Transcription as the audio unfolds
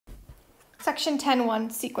Section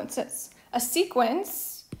 10.1, sequences. A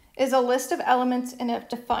sequence is a list of elements in a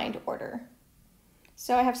defined order.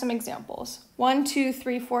 So I have some examples. 1, 2,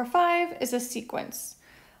 3, 4, 5 is a sequence.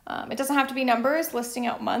 It doesn't have to be numbers, listing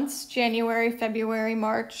out months. January, February,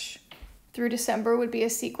 March through December would be a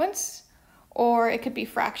sequence. Or it could be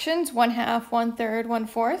fractions, 1/2, 1/3,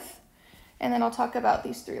 1/4. And then I'll talk about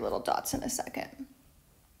these three little dots in a second.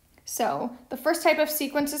 So the first type of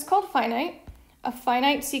sequence is called finite. A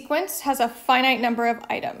finite sequence has a finite number of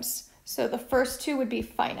items. So the first two would be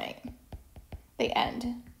finite. They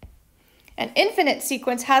end. An infinite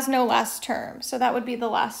sequence has no last term. So that would be the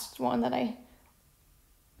last one that I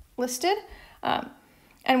listed.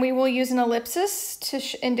 And we will use an ellipsis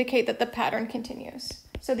to indicate that the pattern continues.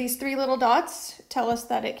 So these three little dots tell us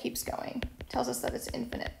that it keeps going. It tells us that it's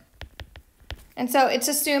infinite. And so it's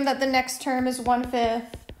assumed that the next term is 1/5,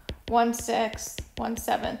 1/6,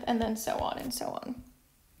 1/7, and then so on and so on.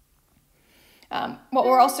 What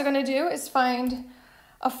we're also going to do is find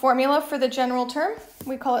a formula for the general term.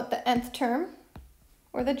 We call it the nth term,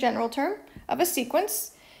 or the general term of a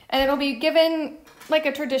sequence. And it'll be given like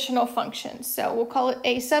a traditional function. So we'll call it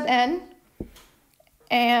a sub n.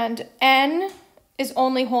 And n is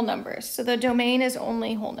only whole numbers. So the domain is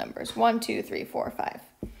only whole numbers, 1, 2, 3, 4, 5.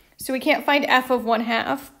 So we can't find f of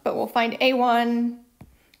 1/2, but we'll find a1,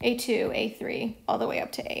 a2, a3, all the way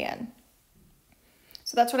up to an.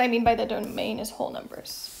 So that's what I mean by the domain is whole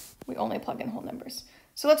numbers. We only plug in whole numbers.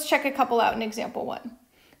 So let's check a couple out in example 1.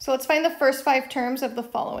 So let's find the first 5 terms of the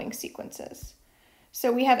following sequences.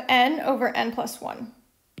 So we have n over n plus 1.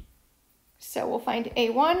 So we'll find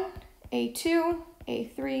a1, a2,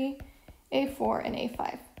 a3, a4, and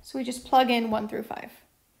a5. So we just plug in 1 through 5.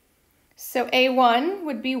 So a1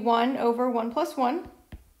 would be 1 over 1 plus 1,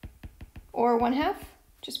 or 1/2,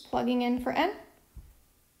 just plugging in for n.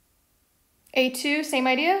 a2, same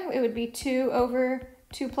idea, it would be 2 over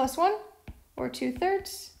 2 plus 1, or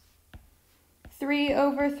 2/3. 3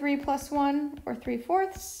 over 3 plus 1, or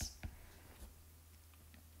 3/4.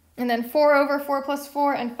 And then 4 over 4 plus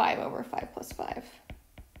 4, and 5 over 5 plus 5.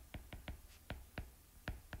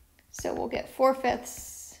 So we'll get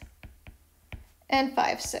 4/5 and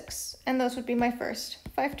 5/6. And those would be my first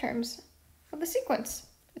 5 terms of the sequence.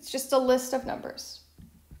 It's just a list of numbers.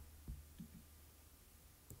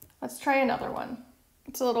 Let's try another one.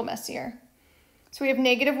 It's a little messier. So we have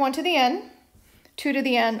 -1 to the n, 2 to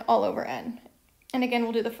the n, all over n. And again,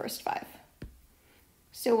 we'll do the first 5.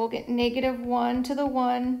 So we'll get -1 to the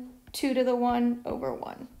 1, 2 to the 1, over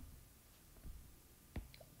 1.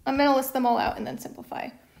 I'm going to list them all out and then simplify.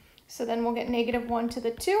 So then we'll get -1 to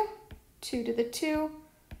the 2, 2 to the 2,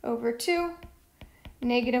 over 2,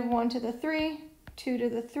 -1 to the 3, 2 to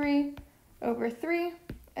the 3, over 3.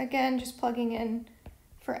 Again, just plugging in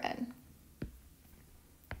for n.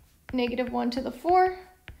 -1 to the 4,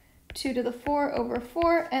 2 to the 4, over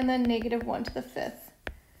 4, and then -1 to the 5th,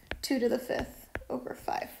 2 to the 5th, over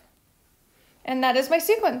 5. And that is my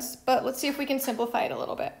sequence, but let's see if we can simplify it a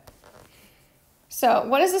little bit. So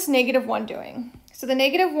what is this -1 doing? So the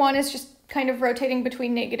 -1 is just kind of rotating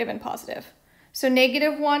between negative and positive. So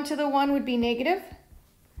 -1 to the 1 would be negative.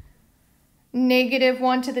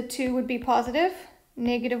 -1 to the 2 would be positive.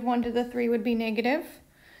 -1 to the 3 would be negative.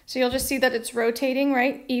 So you'll just see that it's rotating,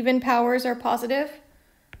 right? Even powers are positive.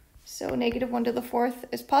 So -1 to the 4th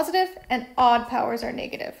is positive, and odd powers are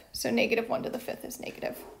negative. So -1 to the 5th is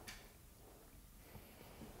negative.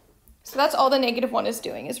 So that's all the -1 is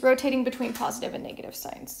doing, is rotating between positive and negative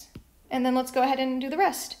signs. And then let's go ahead and do the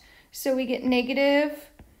rest. So we get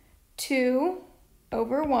 -2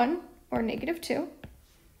 over 1, or -2.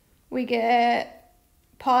 We get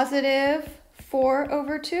 +4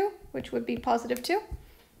 over 2, which would be +2.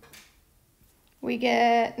 We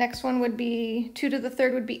get, next one would be 2 to the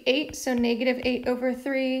 3rd would be 8, so -8 over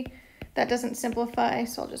 3. That doesn't simplify,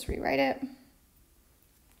 so I'll just rewrite it.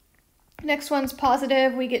 Next one's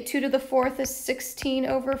positive. We get 2 to the 4th is 16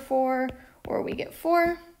 over 4, or we get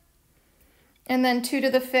 4. And then 2 to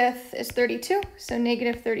the 5th is 32, so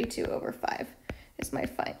 -32 over 5 is my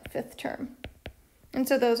 5th term. And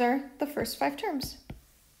so those are the first 5 terms.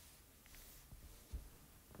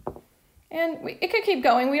 And it could keep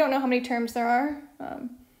going. We don't know how many terms there are.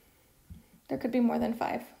 There could be more than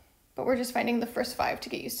 5, but we're just finding the first 5 to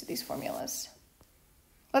get used to these formulas.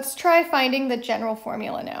 Let's try finding the general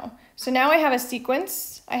formula now. So now I have a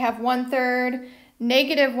sequence. I have 1/3,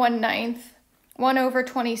 -1/9, 1 over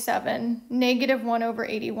 27, -1 over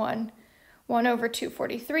 81, 1 over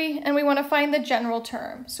 243, and we want to find the general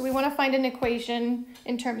term. So we want to find an equation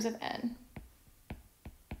in terms of n.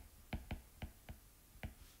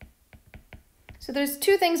 So there's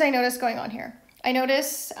 2 things I noticed going on here. I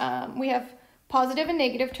notice we have positive and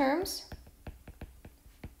negative terms.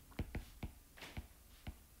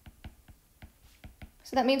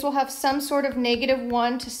 So that means we'll have some sort of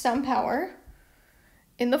 -1 to some power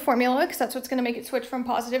in the formula, because that's what's going to make it switch from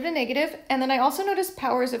positive to negative. And then I also notice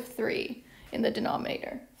powers of 3 in the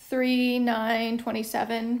denominator. 3, 9,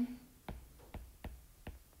 27.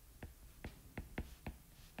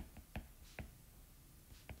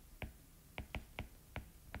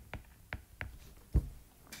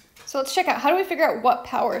 So let's check out, how do we figure out what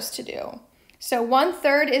powers to do? So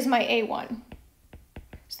 1/3 is my A1.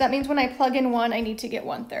 So that means when I plug in 1, I need to get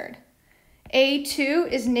 1/3. A2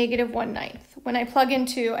 is -1/9. When I plug in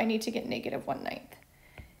 2, I need to get -1/9.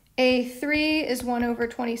 A3 is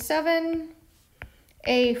 1/27.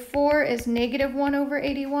 A4 is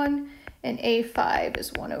 -1/81. And A5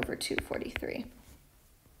 is 1/243.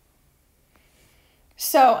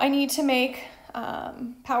 So I need to make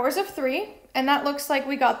powers of 3. And that looks like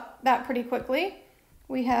we got that pretty quickly.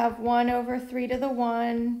 We have 1/3 to the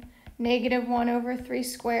 1, -1/3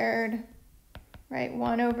 squared, right?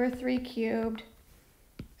 1/3 cubed.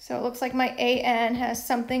 So it looks like my AN has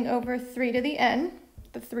something over 3 to the n.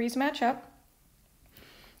 The 3's match up.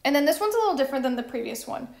 And then this one's a little different than the previous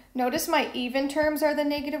one. Notice my even terms are the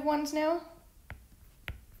 -1s now.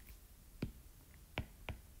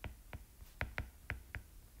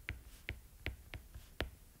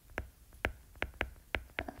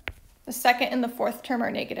 The second and the fourth term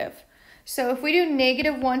are negative. So if we do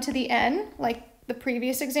 -1 to the n, like the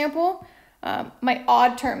previous example, my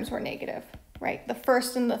odd terms were negative, right? The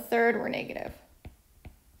first and the third were negative.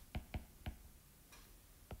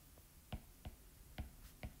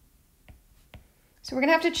 So we're going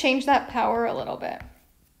to have to change that power a little bit.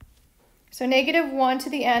 So -1 to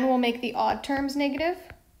the n will make the odd terms negative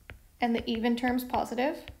and the even terms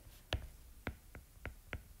positive.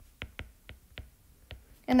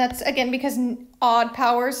 And that's, again, because odd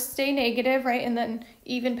powers stay negative, right? And then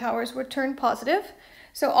even powers would turn positive.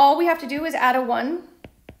 So all we have to do is add a 1,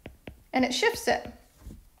 and it shifts it.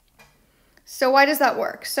 So why does that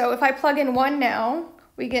work? So if I plug in 1 now,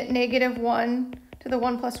 we get -1 to the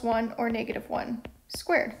 1 plus 1, or -1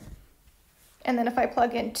 squared. And then if I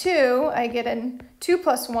plug in 2, I get a 2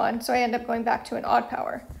 plus 1, so I end up going back to an odd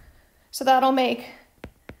power. So that'll make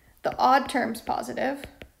the odd terms positive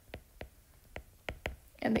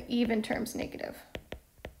and the even terms negative.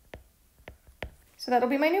 So that'll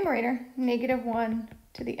be my numerator, -1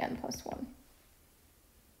 to the n plus 1.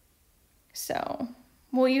 So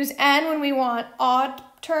we'll use n when we want odd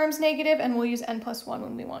terms negative, and we'll use n plus 1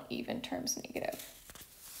 when we want even terms negative.